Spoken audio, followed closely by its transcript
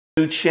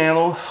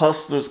channel,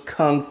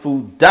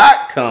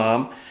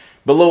 hustlerskungfu.com.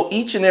 Below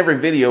each and every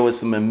video is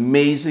some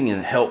amazing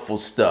and helpful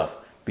stuff.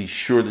 Be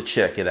sure to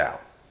check it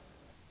out.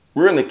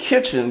 We're in the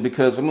kitchen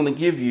because I'm going to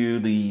give you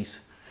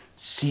these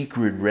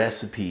secret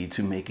recipe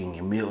to making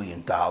 $1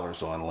 million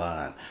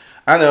online.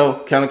 I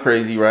know, kind of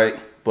crazy, right?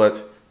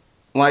 But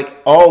like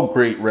all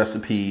great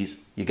recipes,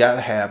 you got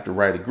to have the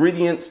right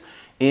ingredients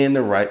in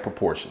the right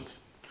proportions.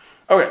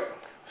 Okay,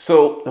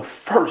 so the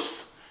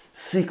first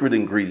secret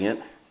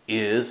ingredient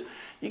is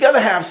you got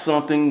to have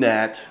something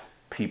that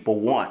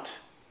people want,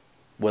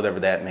 whatever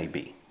that may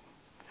be.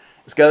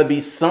 It's got to be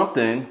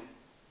something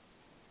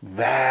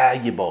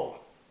valuable.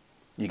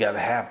 You got to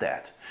have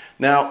that.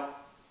 Now,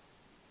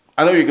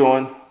 I know you're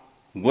going,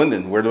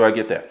 Lyndon, where do I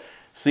get that?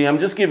 See, I'm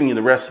just giving you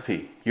the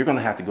recipe. You're going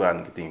to have to go out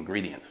and get the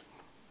ingredients.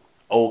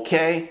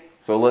 Okay,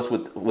 so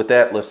with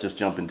that, let's just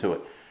jump into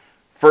it.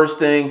 First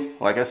thing,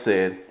 like I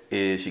said,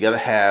 is you got to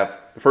have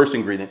the first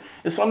ingredient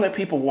is something that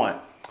people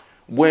want.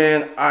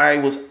 When I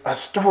was a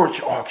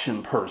storage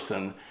auction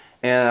person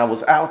and I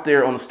was out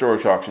there on the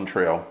storage auction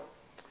trail,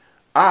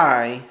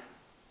 I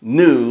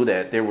knew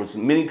that there was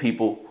many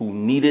people who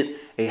needed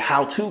a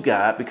how-to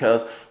guide,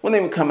 because when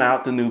they would come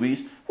out, the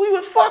newbies, we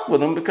would fuck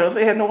with them because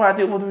they had no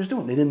idea what they was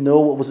doing. They didn't know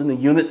what was in the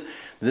units.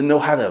 They didn't know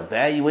how to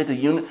evaluate the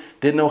unit.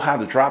 Didn't know how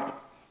to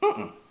drop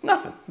it.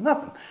 Nothing.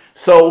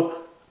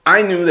 So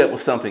I knew that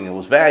was something that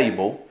was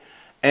valuable,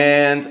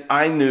 and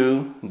I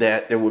knew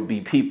that there would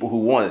be people who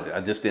wanted it. I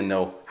just didn't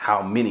know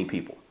how many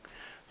people.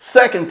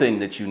 Second thing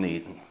that you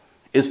need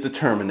is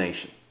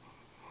determination.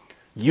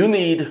 You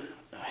need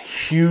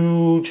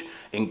huge,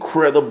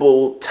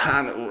 incredible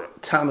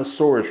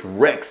Tyrannosaurus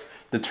Rex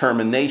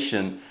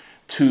determination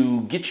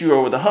to get you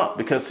over the hump.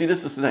 Because see,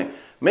 this is the thing.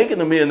 Making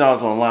 $1 million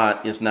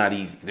online is not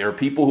easy. There are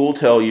people who will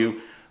tell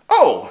you,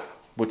 oh,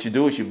 what you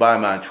do is you buy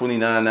my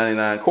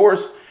 $29.99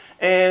 course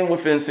and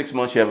within 6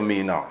 months you have $1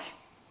 million.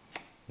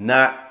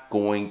 Not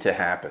going to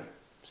happen.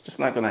 It's just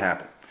not going to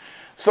happen.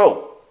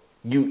 So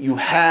you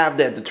have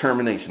that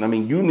determination. I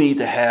mean, you need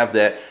to have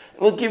that.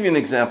 Let's give you an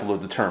example of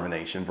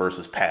determination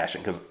versus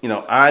passion, because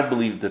I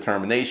believe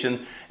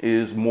determination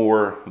is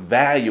more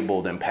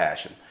valuable than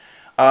passion.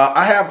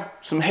 I have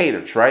some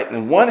haters, right?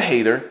 And one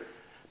hater,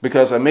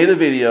 because I made a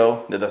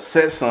video that I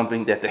said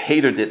something that the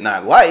hater did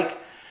not like,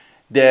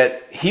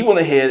 that he went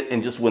ahead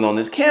and just went on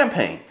this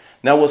campaign.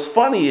 Now, what's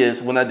funny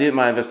is when I did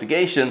my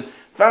investigation,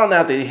 found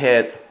out that he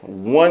had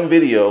one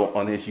video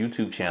on his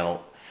YouTube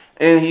channel,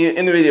 and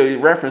in the video he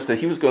referenced that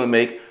he was going to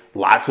make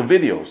lots of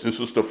videos. This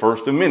was the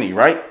first of many,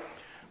 right?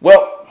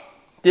 Well,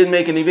 didn't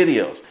make any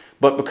videos,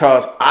 but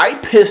because I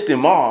pissed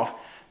him off,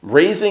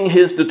 raising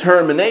his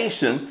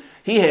determination,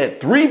 he had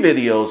 3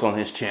 videos on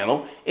his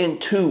channel and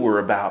 2 were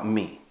about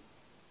me.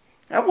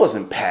 That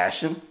wasn't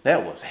passion,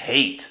 that was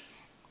hate.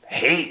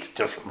 Hate,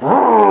 just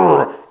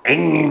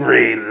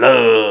angry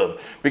love.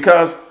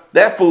 Because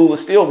that fool is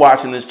still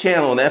watching this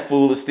channel and that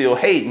fool is still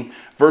hating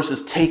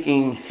versus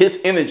taking his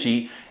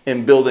energy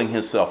and building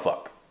himself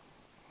up.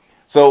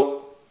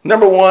 So,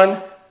 number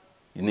 1,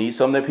 you need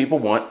something that people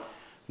want.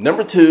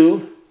 Number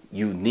 2,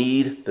 you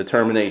need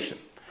determination.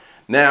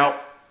 Now,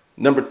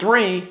 number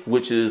 3,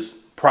 which is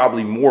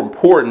probably more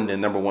important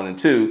than number 1 and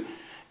 2,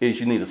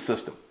 is you need a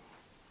system.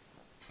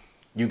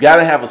 You got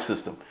to have a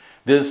system.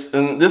 This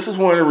is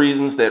one of the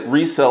reasons that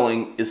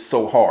reselling is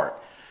so hard,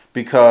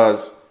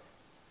 because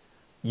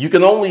you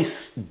can only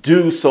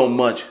do so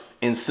much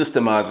in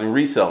systemizing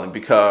reselling.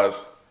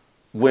 Because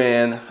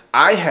when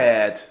I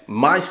had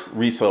my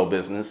resale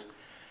business,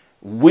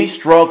 we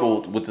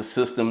struggled with the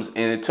systems,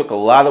 and it took a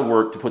lot of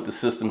work to put the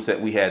systems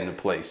that we had into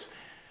place.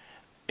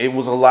 It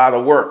was a lot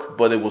of work,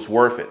 but it was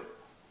worth it.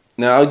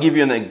 Now, I'll give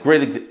you a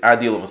great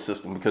idea of a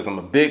system, because I'm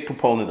a big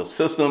proponent of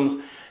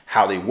systems,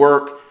 how they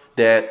work,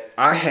 that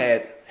I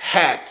had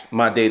hacked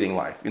my dating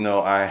life.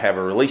 I have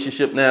a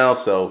relationship now,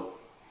 so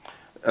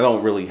I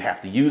don't really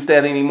have to use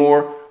that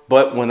anymore.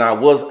 But when I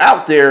was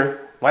out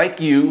there,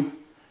 like you,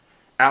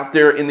 out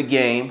there in the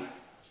game,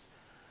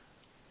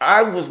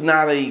 I was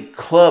not a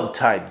club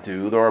type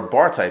dude or a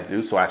bar type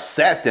dude. So I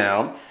sat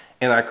down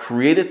and I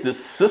created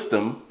this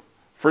system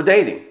for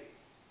dating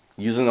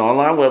using an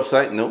online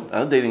website. No,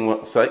 not a dating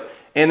website.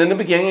 And in the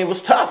beginning, it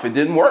was tough. It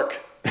didn't work.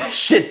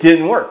 Shit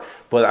didn't work.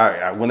 But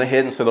I went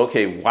ahead and said,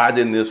 okay, why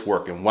didn't this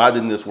work? And why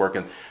didn't this work?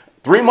 And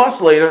 3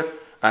 months later,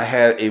 I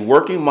had a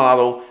working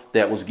model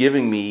that was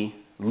giving me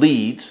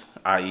leads,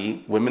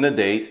 i.e. women to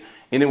date,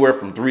 anywhere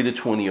from 3 to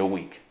 20 a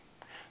week.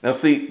 Now,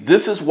 see,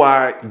 this is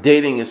why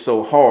dating is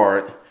so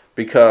hard,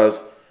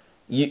 because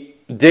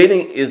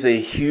dating is a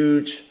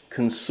huge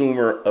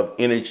consumer of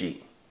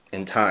energy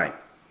and time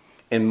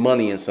and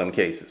money in some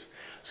cases.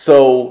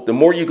 So the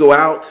more you go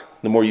out,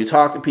 the more you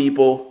talk to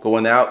people.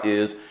 Going out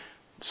is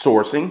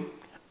sourcing.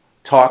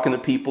 Talking to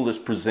people is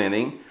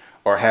presenting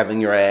or having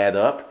your ad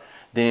up.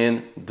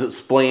 Then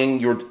displaying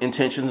your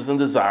intentions and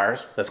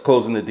desires. That's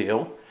closing the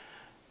deal.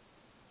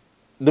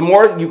 The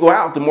more you go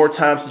out, the more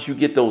times that you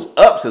get those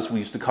ups, as we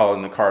used to call it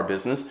in the car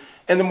business,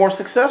 and the more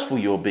successful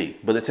you'll be.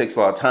 But it takes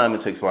a lot of time.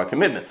 It takes a lot of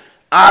commitment.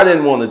 I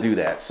didn't want to do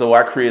that. So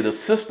I created a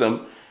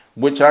system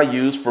which I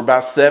used for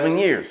about 7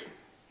 years.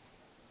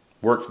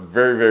 Works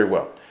very, very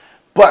well.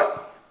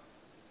 But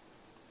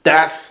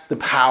that's the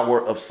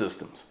power of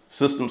systems.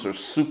 Systems are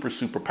super,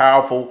 super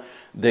powerful.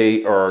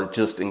 They are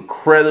just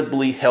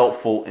incredibly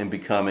helpful in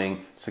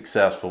becoming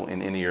successful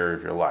in any area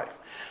of your life.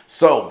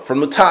 So from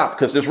the top,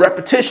 because there's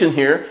repetition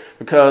here,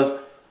 because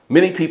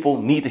many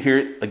people need to hear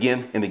it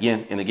again and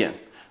again and again.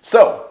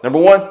 So number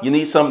one, you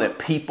need something that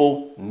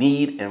people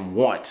need and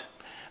want.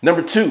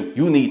 Number two,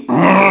 you need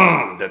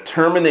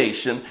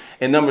determination.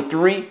 And number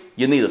three,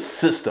 you need a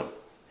system.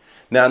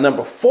 Now,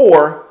 number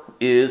four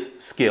is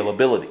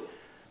scalability.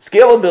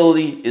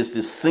 Scalability is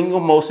the single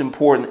most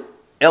important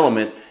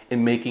element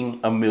in making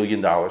 $1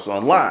 million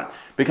online.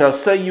 Because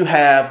say you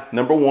have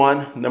number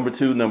one, number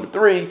two, number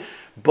three,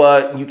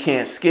 but you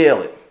can't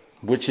scale it,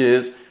 which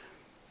is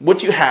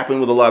what you happen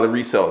with a lot of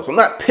resellers. I'm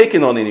not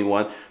picking on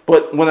anyone,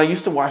 but when I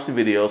used to watch the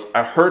videos,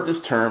 I heard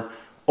this term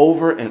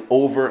over and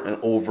over and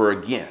over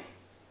again.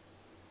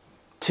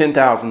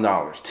 $10,000,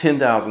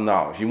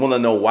 $10,000. You want to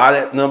know why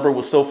that number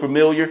was so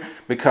familiar?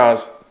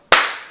 Because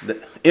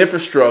the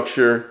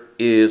infrastructure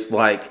is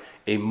like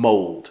a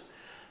mold.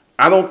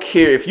 I don't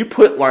care if you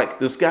put like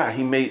this guy,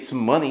 he made some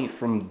money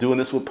from doing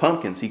this with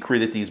pumpkins. He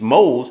created these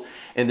molds,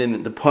 and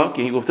then the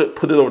pumpkin, he would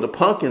put it over the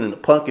pumpkin and the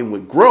pumpkin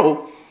would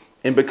grow.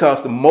 And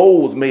because the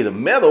mold was made of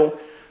metal,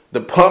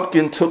 the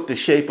pumpkin took the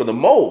shape of the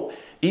mold.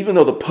 Even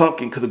though the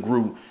pumpkin could have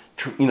grew,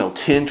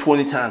 10,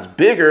 20 times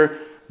bigger,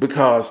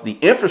 because the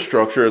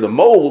infrastructure of the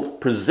mold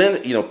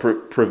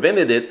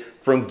prevented it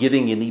from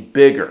getting any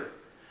bigger.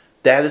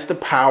 That is the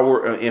power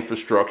of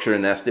infrastructure,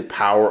 and that's the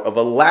power of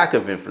a lack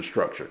of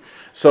infrastructure.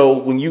 So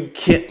when you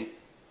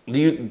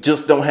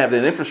just don't have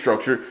that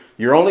infrastructure,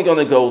 you're only going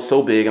to go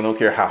so big. I don't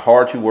care how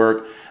hard you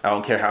work. I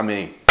don't care how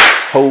many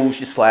hoes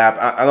you slap.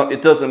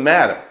 It doesn't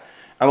matter.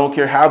 I don't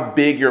care how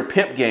big your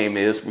pimp game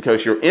is,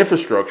 because your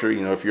infrastructure,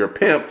 if you're a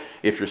pimp,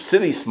 if your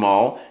city's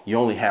small, you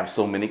only have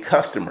so many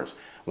customers.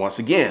 Once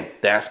again,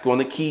 that's going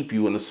to keep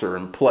you in a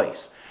certain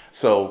place.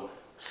 So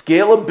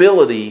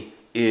scalability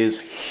is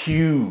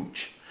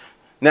huge.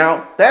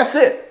 Now, that's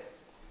it.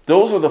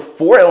 Those are the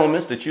four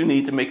elements that you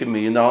need to make $1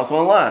 million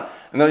online.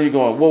 And now you're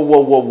going, whoa, whoa,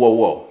 whoa, whoa,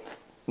 whoa.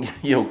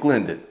 Yo,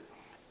 Glendon,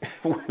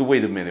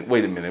 wait a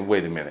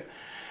minute.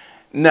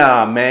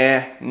 Nah,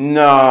 man,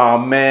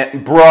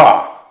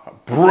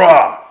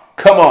 bruh,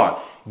 come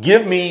on.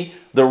 Give me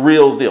the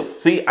real deal.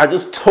 See, I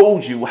just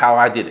told you how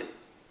I did it.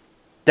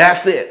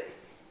 That's it.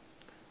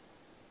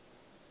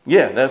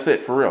 Yeah, that's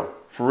it, for real.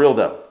 For real,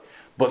 though.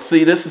 But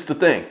see, this is the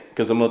thing,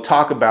 because I'm going to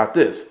talk about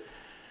this.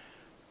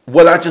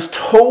 What I just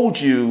told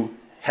you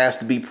has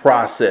to be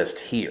processed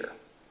here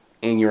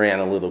in your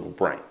analytical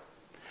brain.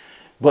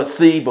 But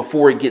see,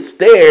 before it gets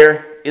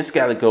there, it's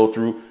got to go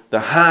through the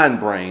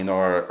hindbrain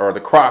or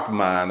the croc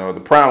mind or the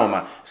primal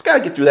mind. It's got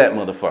to get through that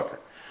motherfucker.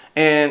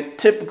 And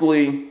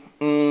typically,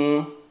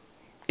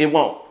 it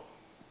won't.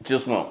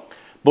 Just won't.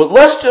 But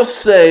let's just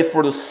say,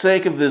 for the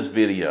sake of this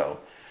video,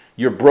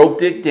 you're broke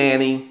dick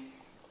Danny,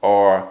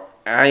 or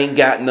I ain't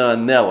got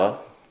none Nella,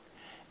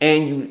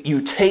 and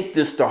you take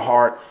this to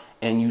heart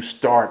and you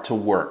start to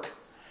work.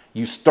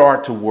 You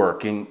start to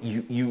work, and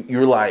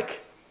you're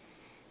like,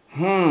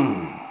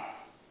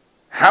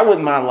 how would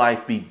my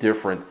life be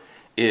different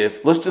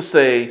if, let's just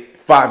say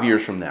 5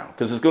 years from now,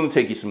 because it's going to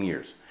take you some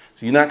years.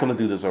 So you're not going to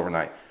do this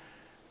overnight.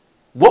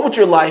 What would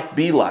your life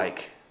be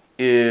like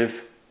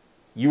if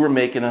you were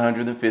making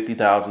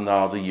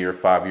 $150,000 a year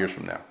 5 years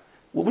from now?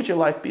 What would your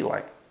life be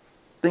like?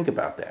 Think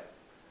about that.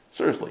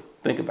 Seriously,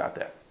 think about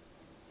that.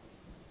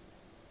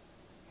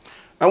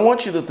 I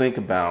want you to think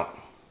about,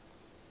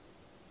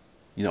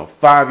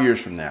 5 years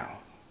from now,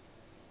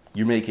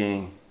 you're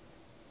making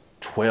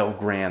 12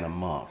 grand a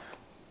month,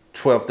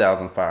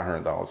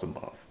 $12,500 a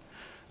month.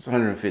 It's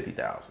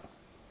 150,000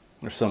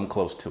 or something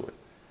close to it.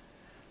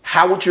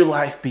 How would your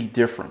life be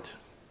different?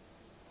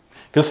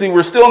 Because see,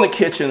 we're still in the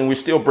kitchen and we're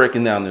still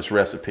breaking down this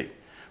recipe.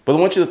 But I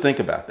want you to think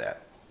about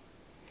that.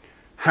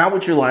 How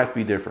would your life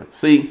be different?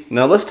 See,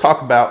 now let's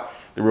talk about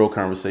the real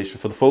conversation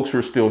for the folks who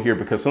are still here,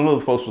 because some of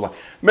the folks were like,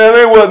 man,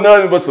 there wasn't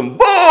nothing but some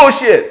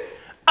bullshit.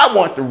 I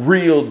want the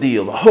real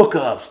deal, the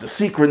hookups, the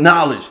secret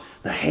knowledge,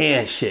 the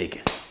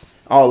handshaking,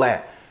 all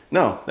that.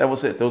 No, that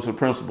was it. Those are the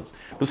principles.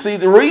 But see,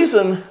 the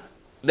reason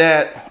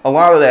that a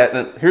lot of that,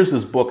 and here's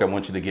this book I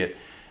want you to get.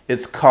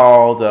 It's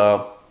called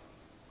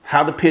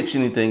How to Pitch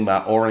Anything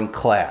by Oren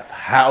Klaff.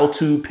 How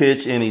to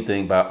Pitch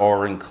Anything by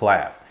Oren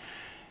Klaff.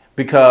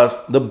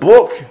 Because the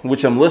book,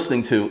 which I'm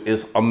listening to,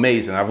 is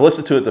amazing. I've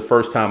listened to it the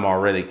first time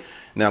already.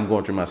 Now I'm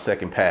going through my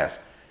second pass.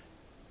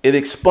 It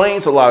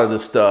explains a lot of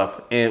this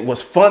stuff. And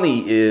what's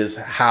funny is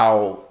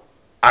how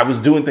I was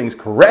doing things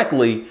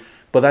correctly,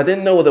 but I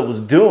didn't know what I was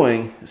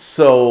doing.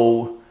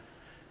 So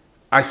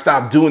I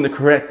stopped doing the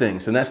correct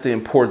things. And that's the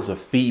importance of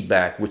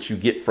feedback, which you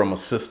get from a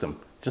system.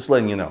 Just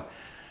letting you know.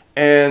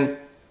 And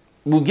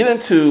we'll get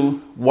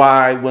into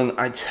why, when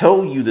I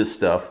tell you this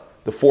stuff,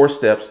 the 4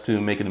 steps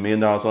to making $1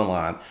 million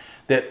online,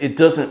 that it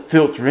doesn't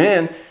filter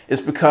in,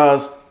 is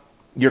because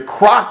your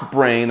croc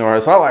brain, or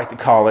as I like to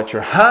call it,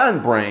 your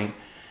hind brain,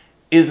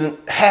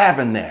 isn't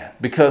having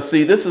that. Because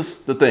see, this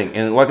is the thing.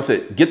 And like I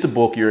said, get the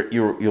book.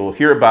 You'll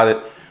hear about it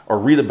or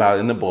read about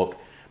it in the book.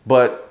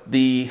 But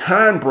the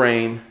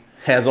hindbrain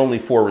has only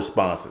 4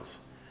 responses: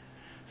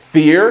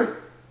 fear,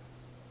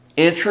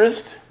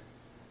 interest,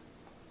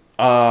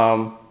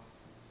 hunger.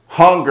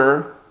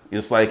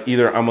 It's like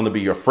either I'm going to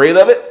be afraid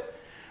of it,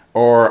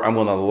 or I'm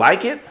going to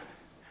like it,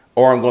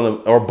 or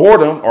or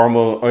boredom, or I'm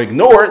going to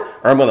ignore it,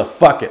 or I'm going to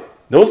fuck it.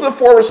 Those are the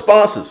 4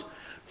 responses: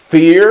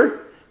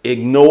 fear,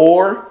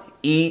 ignore,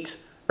 eat,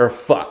 or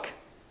fuck.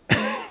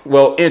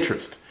 Well,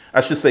 interest.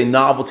 I should say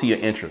novelty or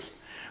interest.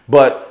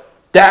 But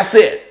that's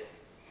it.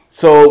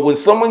 So when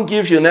someone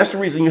gives you, and that's the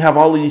reason you have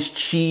all these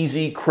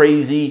cheesy,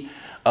 crazy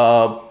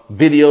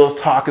videos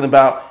talking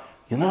about,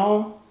 you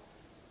know,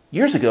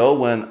 years ago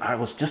when I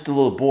was just a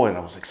little boy and I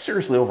was like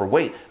seriously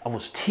overweight, I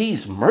was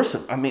teased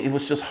mercilessly. I mean, it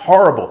was just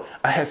horrible.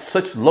 I had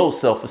such low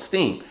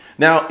self-esteem.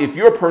 Now, if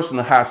you're a person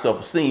of high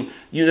self-esteem,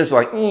 you're just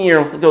like,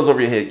 it goes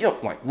over your head. You know,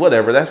 like,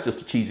 whatever, that's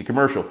just a cheesy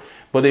commercial.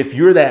 But if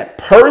you're that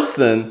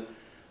person,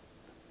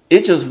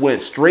 it just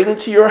went straight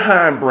into your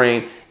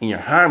hindbrain, and your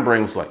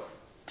hindbrain was like,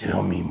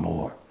 tell me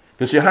more.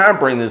 Because your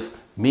hindbrain is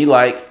me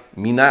like,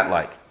 me not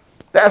like.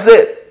 That's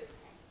it.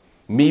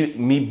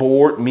 Me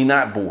bored, me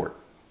not bored.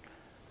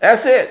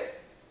 That's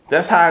it.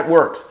 That's how it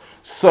works.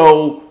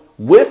 So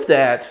with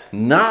that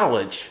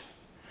knowledge,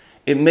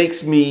 it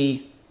makes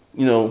me,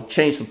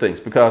 change some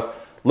things. Because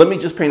let me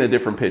just paint a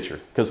different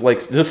picture. Because like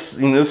this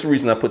is the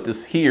reason I put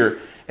this here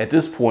at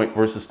this point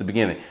versus the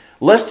beginning.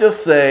 Let's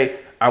just say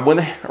I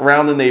went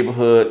around the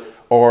neighborhood,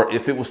 or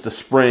if it was the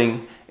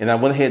spring, and I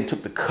went ahead and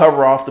took the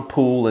cover off the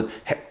pool and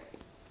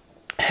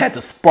had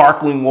the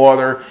sparkling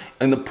water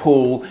in the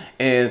pool,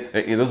 and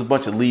there's a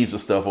bunch of leaves and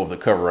stuff over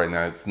the cover right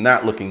now. It's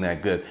not looking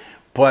that good.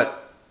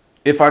 But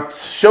if I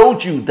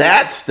showed you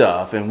that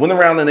stuff and went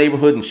around the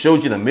neighborhood and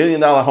showed you the $1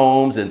 million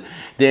homes, and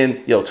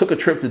then took a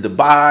trip to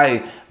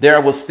Dubai, there I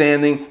was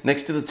standing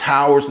next to the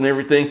towers and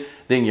everything,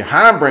 then your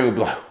hindbrain would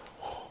be like,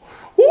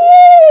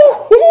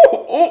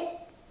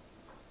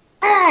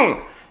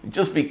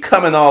 just be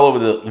coming all over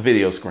the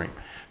video screen,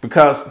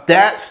 because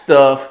that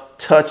stuff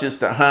touches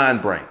the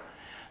hindbrain.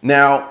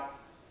 Now,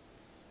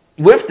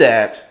 with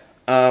that,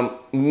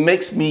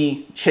 makes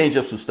me change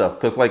up some stuff.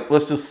 Because, like,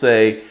 let's just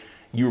say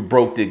you were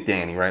broke Dick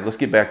Danny, right? Let's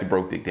get back to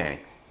broke Dick Danny.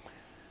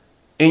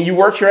 And you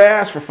worked your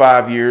ass for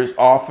 5 years,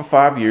 off for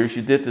 5 years.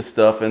 You did this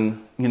stuff,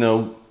 and,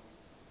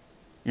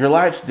 your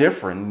life's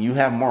different. You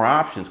have more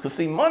options. Because,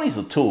 see, money's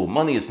a tool.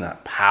 Money is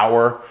not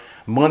power.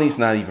 Money's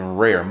not even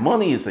rare.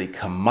 Money is a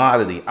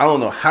commodity. I don't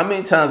know how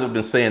many times I've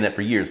been saying that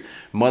for years.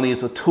 Money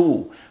is a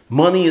tool.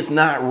 Money is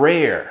not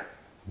rare.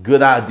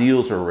 Good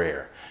ideals are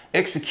rare.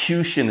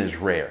 Execution is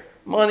rare.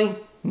 Money,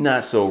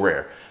 not so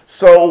rare.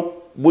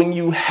 So when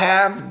you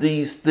have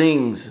these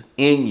things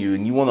in you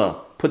and you want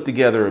to put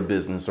together a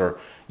business, or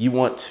you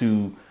want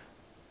to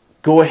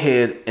go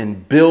ahead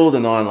and build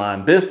an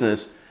online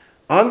business,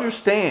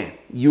 understand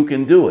you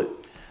can do it.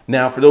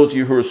 Now, for those of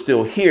you who are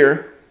still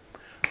here,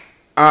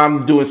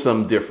 I'm doing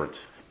something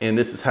different, and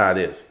this is how it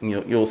is.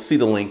 You'll see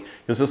the link,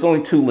 because there's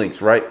only 2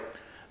 links, right?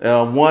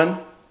 One,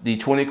 the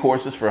 20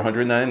 courses for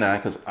 $199,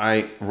 because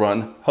I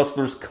run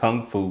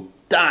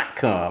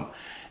hustlerskungfu.com,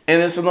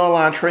 and it's an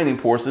online training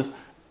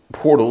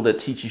portal that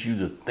teaches you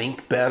to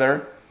think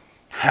better,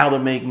 how to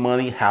make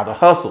money, how to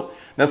hustle.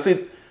 Now,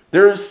 see,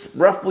 there's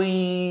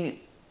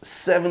roughly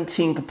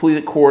 17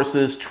 completed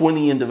courses,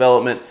 20 in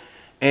development,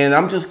 and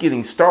I'm just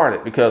getting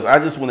started, because I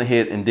just went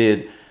ahead and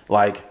did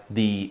like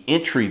the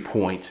entry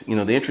point,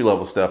 the entry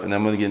level stuff, and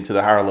I'm going to get into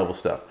the higher level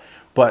stuff.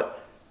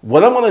 But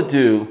what I'm going to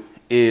do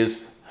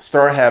is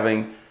start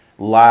having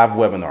live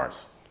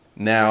webinars.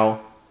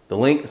 Now, the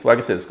link, like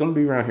I said, it's going to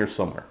be around here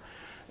somewhere.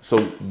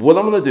 So what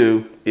I'm going to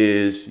do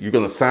is you're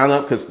going to sign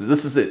up, because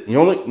this is it.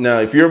 Now,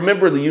 if you're a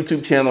member of the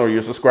YouTube channel or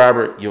you're a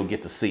subscriber, you'll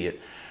get to see it.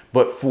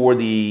 But for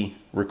the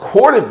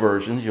recorded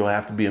versions, you'll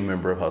have to be a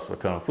member of Hustler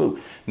Kung Fu.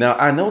 Now,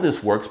 I know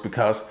this works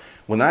because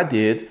when I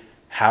did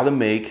how to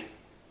make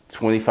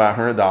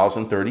 $2,500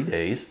 in 30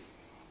 days,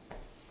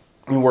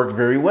 it worked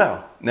very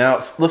well. Now,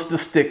 let's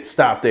just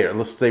stop there.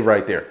 Let's stay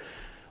right there.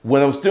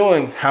 When I was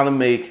doing how to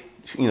make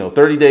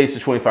 30 days to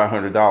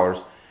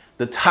 $2,500,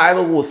 the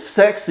title was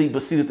sexy,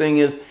 but see, the thing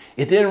is,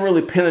 it didn't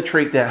really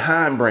penetrate that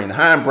hindbrain. The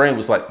hindbrain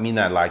was like, me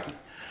not like it.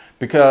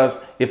 Because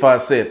if I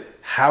said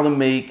how to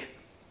make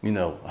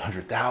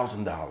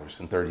 $100,000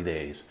 in 30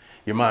 days,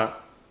 your mind,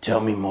 tell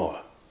me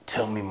more,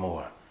 tell me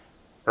more.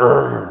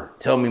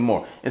 Tell me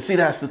more. And see,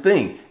 that's the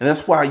thing. And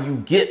that's why you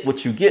get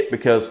what you get,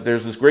 because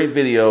there's this great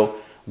video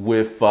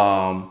with,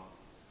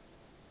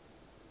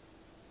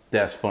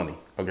 that's funny.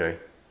 Okay.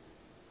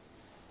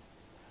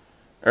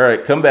 All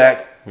right, come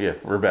back. Yeah,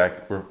 we're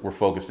back. We're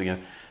focused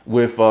again.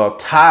 With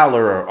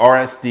Tyler or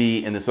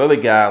RSD and this other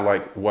guy,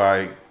 like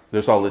why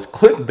there's all this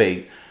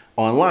clickbait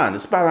online.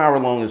 It's about an hour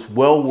long. It's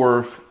well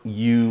worth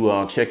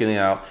you checking it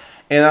out.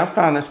 And I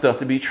found that stuff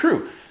to be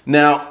true.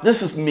 Now,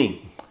 this is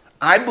me.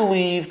 I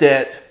believe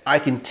that I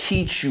can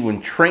teach you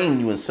and train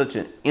you in such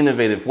an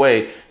innovative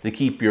way to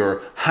keep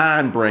your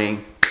hindbrain,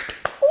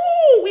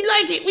 ooh, we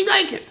like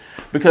it,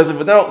 Because if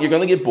you don't, you're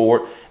going to get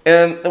bored.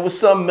 And there was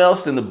something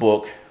else in the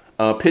book,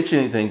 Pitch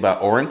Anything by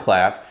Oren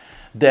Klaff,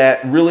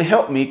 that really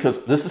helped me,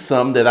 because this is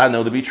something that I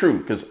know to be true.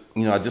 Because,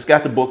 you know, I just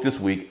got the book this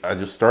week. I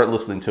just started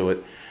listening to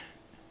it.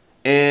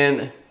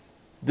 And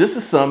this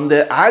is something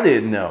that I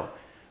didn't know.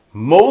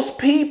 Most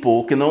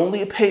people can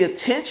only pay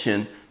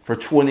attention for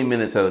 20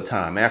 minutes at a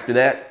time. After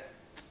that,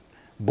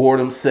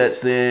 boredom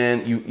sets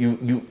in.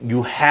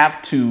 You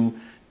have to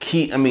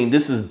keep, I mean,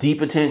 this is deep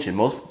attention.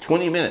 Most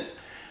 20 minutes.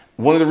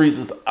 One of the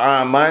reasons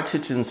my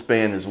attention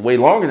span is way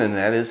longer than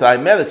that is I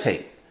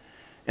meditate.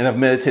 And I've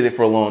meditated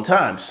for a long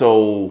time.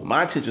 So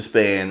my attention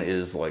span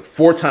is like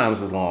 4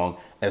 times as long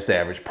as the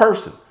average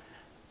person.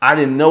 I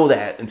didn't know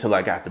that until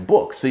I got the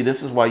book. See,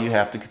 this is why you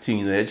have to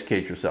continue to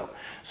educate yourself.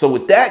 So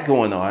with that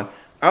going on,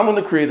 I'm going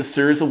to create a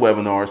series of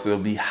webinars that will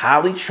be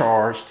highly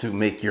charged to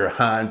make your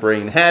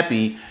hindbrain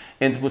happy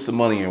and to put some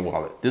money in your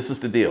wallet. This is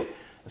the deal.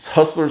 It's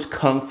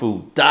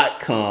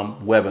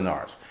hustlerskungfu.com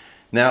webinars.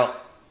 Now,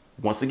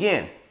 once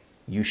again,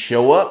 you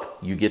show up,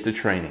 you get the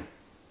training.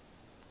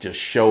 Just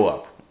show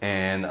up.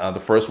 And the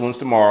first one's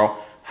tomorrow,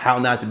 how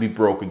not to be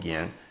broke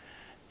again.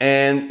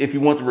 And if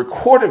you want the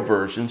recorded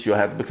versions, you'll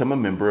have to become a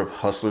member of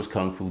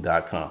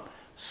hustlerskungfu.com.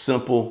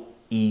 Simple,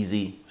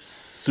 easy,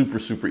 super,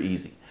 super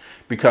easy.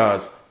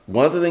 Because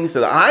one of the things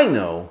that I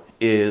know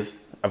is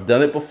I've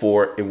done it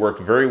before. It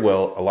worked very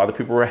well. A lot of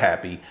people were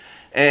happy.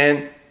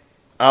 And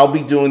I'll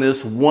be doing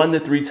this 1 to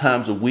 3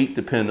 times a week,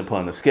 depending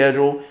upon the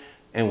schedule.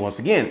 And once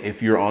again,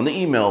 if you're on the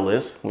email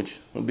list, which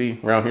will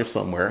be around here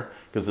somewhere,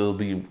 because it'll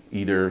be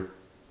either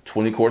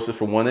 20 courses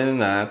for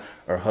 $199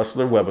 or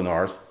Hustler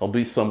webinars. I'll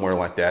be somewhere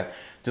like that.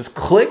 Just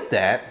click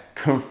that,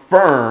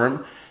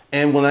 confirm,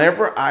 and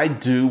whenever I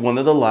do one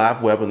of the live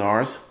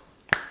webinars,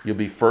 you'll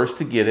be first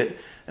to get it.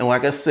 And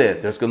like I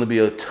said, there's going to be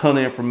a ton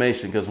of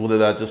information, because what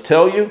did I just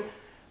tell you?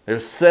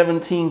 There's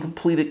 17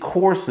 completed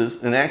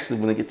courses, and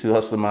actually when I get to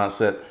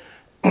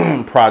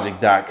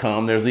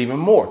hustlermindsetproject.com, there's even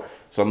more.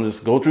 So I'm going to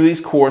just go through these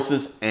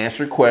courses,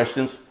 answer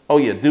questions. Oh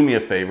yeah, do me a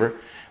favor.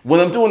 When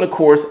I'm doing the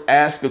course,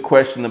 ask a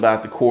question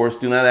about the course.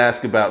 Do not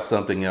ask about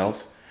something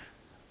else.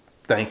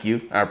 Thank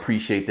you. I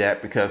appreciate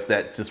that, because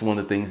that's just one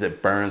of the things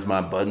that burns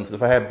my buttons.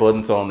 If I had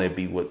buttons on, they'd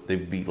be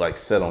like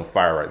set on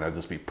fire right now.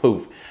 Just be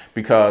poof.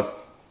 Because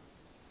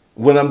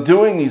when I'm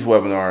doing these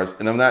webinars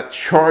and I'm not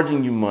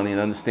charging you money, and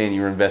understand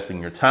you're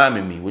investing your time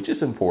in me, which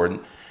is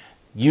important,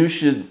 you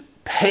should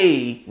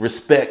pay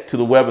respect to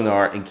the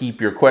webinar and keep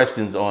your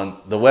questions on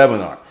the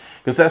webinar,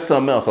 because that's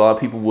something else. A lot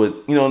of people would,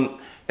 you know,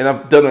 and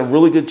I've done a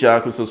really good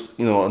job, because there's,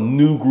 you know, a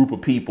new group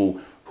of people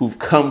who've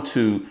come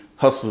to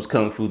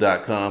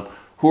hustlerskungfu.com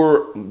who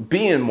are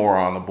being more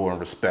honorable and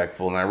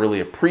respectful, and I really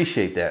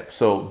appreciate that.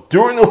 So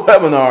during the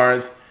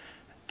webinars,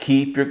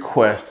 keep your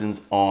questions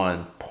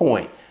on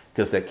point,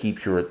 because that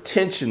keeps your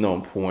attention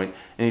on point,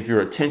 and if your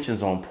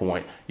attention's on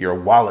point, your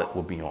wallet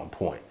will be on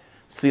point.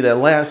 See, that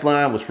last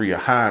line was for your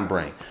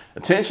hindbrain.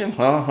 Attention,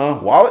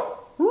 wallet,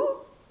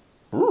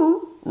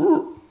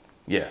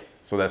 yeah,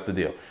 so that's the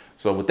deal.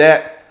 So with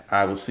that,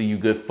 I will see you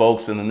good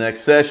folks in the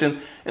next session,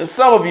 and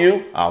some of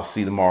you I'll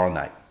see tomorrow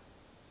night.